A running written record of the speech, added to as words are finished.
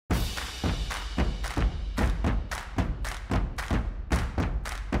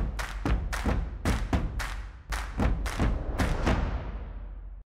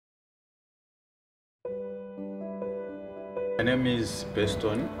My name is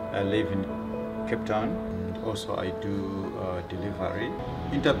Beston. I live in Cape Town. Also, I do delivery.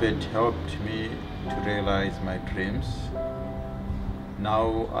 Interbet helped me to realize my dreams.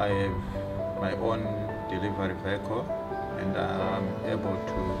 Now I have my own delivery vehicle and I'm able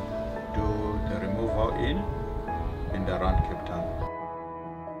to do the removal in and around Cape Town.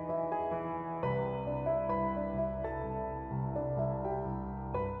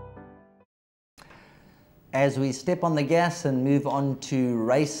 As we step on the gas and move on to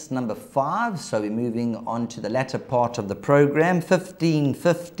race number 5, so we're moving on to the latter part of the program,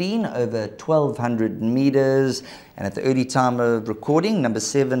 15:15 over 1200 meters, and at the early time of recording, number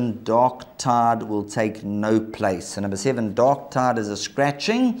 7 Dark Tide will take no place. So number 7 Dark Tide is a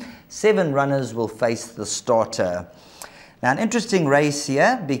scratching. 7 runners will face the starter. Now an interesting race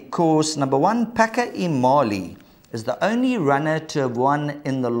here because number 1 Paka Imali is the only runner to have won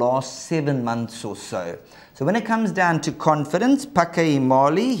in the last 7 months or so. So when it comes down to confidence, Paka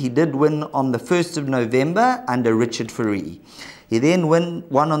Imali, he did win on the 1st of November under Richard Fourie. He then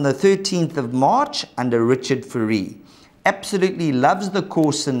won on the 13th of March under Richard Fourie. Absolutely loves the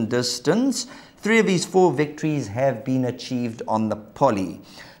course and distance. 3 of his 4 victories have been achieved on the poly.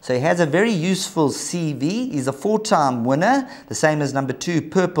 So he has a very useful CV. He's a 4-time winner, the same as number 2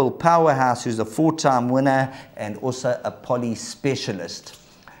 Purple Powerhouse, who's a 4-time winner and also a poly specialist.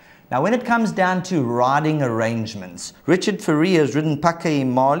 Now when it comes down to riding arrangements, Richard Fourie has ridden Paka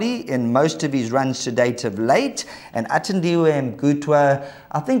Imali in most of his runs to date of late, and Atandiwe Mgutwa,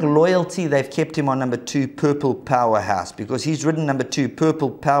 I think loyalty, they've kept him on number 2 Purple Powerhouse because he's ridden number 2 Purple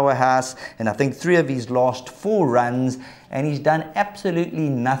Powerhouse and I think 3 of his last 4 runs, and he's done absolutely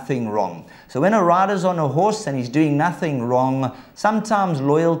nothing wrong. So when a rider's on a horse and he's doing nothing wrong, sometimes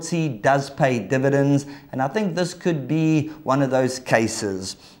loyalty does pay dividends, and I think this could be one of those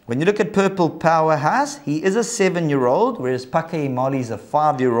cases. When you look at Purple Powerhouse, he is a 7-year-old, whereas Paka Imali's a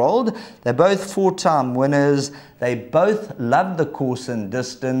 5-year-old. They're both 4-time winners. They both love the course and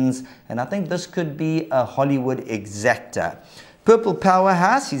distance, and I think this could be a Hollywood exacta. Purple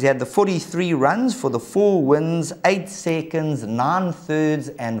Powerhouse, he's had the 43 runs for the 4 wins, 8 seconds, 9 thirds,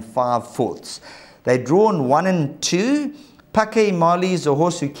 and 5 fourths. They're drawn 1 and 2. Paka Imali is a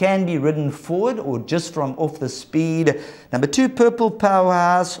horse who can be ridden forward or just from off the speed. Number 2 Purple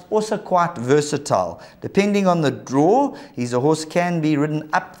Powerhouse, also quite versatile. Depending on the draw, he's a horse can be ridden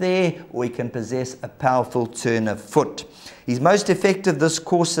up there or he can possess a powerful turn of foot. He's most effective this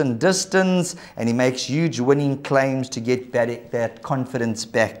course and distance, and he makes huge winning claims to get that confidence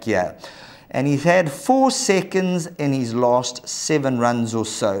back here. And he's had 4 seconds in his last 7 runs or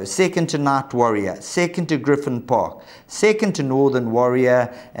so. Second to Night Warrior, second to Griffin Park, second to Northern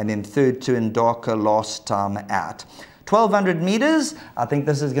Warrior, and then third to Ndaka last time out. 1200 meters, I think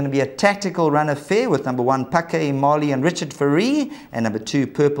this is going to be a tactical run affair with number 1 Paka Imali and Richard Fourie, and number 2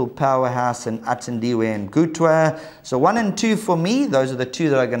 Purple Powerhouse and Atandiwe Mgutwa. So 1 and 2 for me, those are the 2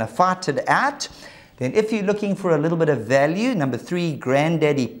 that are going to fight it out. Then if you're looking for a little bit of value, number 3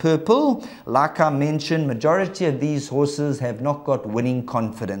 Granddaddy Purple. Like I mentioned, majority of these horses have not got winning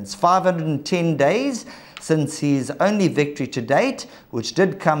confidence. 510 days since his only victory to date, which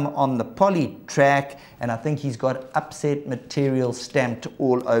did come on the poly track, and I think he's got upset material stamped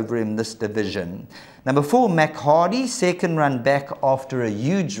all over him this division. Number 4 Mac Hardy, second run back after a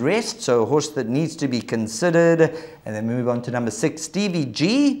huge rest, so a horse that needs to be considered. And then move on to number 6 Stevie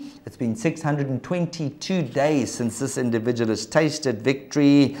G. It's been 622 days since this individual has tasted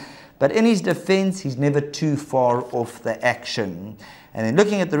victory, but in his defense, he's never too far off the action. And then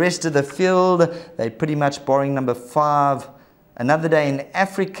looking at the rest of the field, they're pretty much barring number 5 Another Day in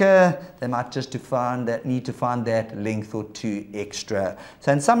Africa. They might just need to find that length or 2 extra.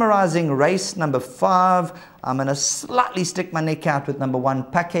 So in summarizing race number 5, I'm going to slightly stick my neck out with number 1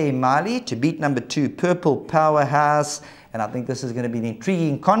 Paka Imali to beat number 2 Purple Powerhouse. And I think this is going to be an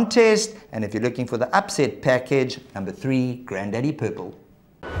intriguing contest. And if you're looking for the upset package, number 3 Granddaddy Purple.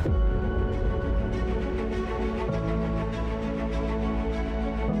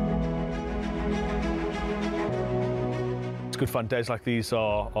 Good fun. Days like these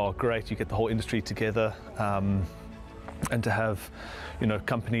are great. You get the whole industry together, and to have,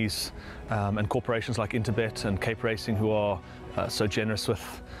 companies and corporations like Interbet and Cape Racing who are so generous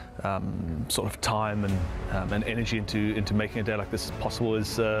with sort of time and energy into making a day like this possible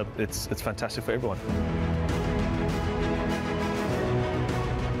is it's fantastic for everyone.